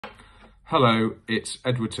Hello, it's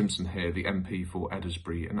Edward Timpson here, the MP for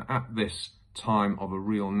Eddersbury, and at this time of a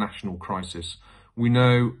real national crisis, we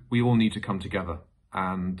know we all need to come together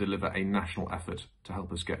and deliver a national effort to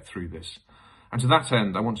help us get through this. And to that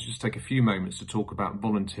end, I want to just take a few moments to talk about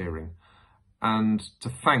volunteering and to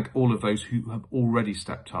thank all of those who have already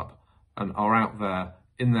stepped up and are out there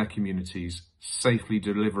in their communities, safely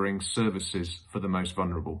delivering services for the most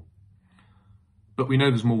vulnerable. But we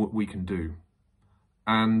know there's more we can do.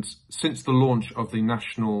 And since the launch of the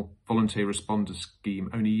National Volunteer Responder Scheme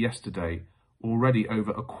only yesterday, already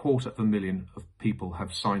over 250,000 of people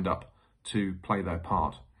have signed up to play their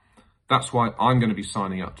part. That's why I'm going to be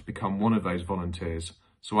signing up to become one of those volunteers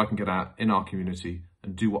so I can get out in our community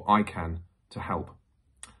and do what I can to help.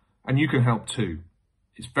 And you can help too.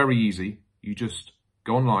 It's very easy. You just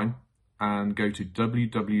go online and go to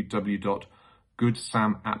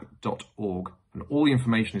www.goodsamapp.org. And all the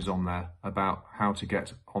information is on there about how to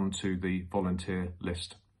get onto the volunteer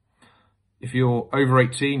list. If you're over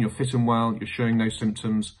 18, you're fit and well, you're showing no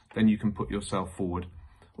symptoms, then you can put yourself forward.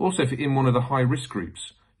 Also, if you're in one of the high risk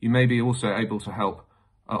groups, you may be also able to help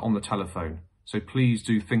on the telephone. So please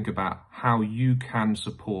do think about how you can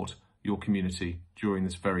support your community during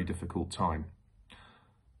this very difficult time.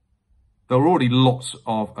 There are already lots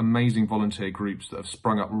of amazing volunteer groups that have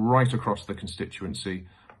sprung up right across the constituency.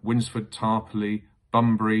 Winsford, Tarpley,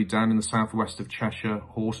 Bunbury, down in the southwest of Cheshire,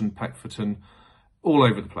 Horton, Peckforton, all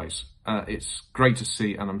over the place. It's great to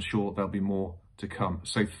see, and I'm sure there'll be more to come.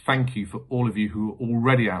 So thank you for all of you who are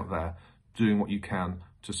already out there doing what you can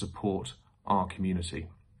to support our community.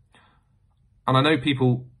 And I know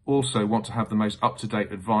people also want to have the most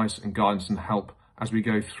up-to-date advice and guidance and help as we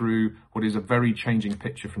go through what is a very changing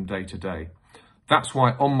picture from day to day. That's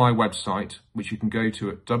why on my website, which you can go to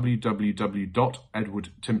at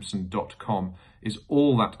www.edwardtimpson.com, is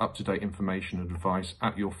all that up-to-date information and advice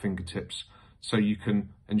at your fingertips, so you can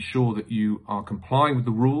ensure that you are complying with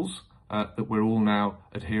the rules that we're all now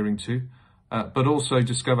adhering to, but also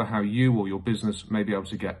discover how you or your business may be able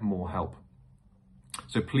to get more help.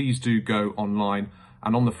 So please do go online,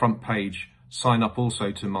 and on the front page, sign up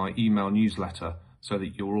also to my email newsletter so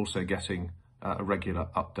that you're also getting a regular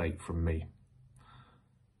update from me.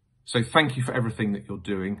 So thank you for everything that you're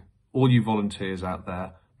doing. All you volunteers out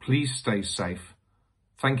there, please stay safe.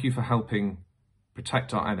 Thank you for helping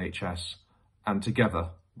protect our NHS, and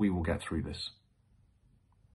together we will get through this.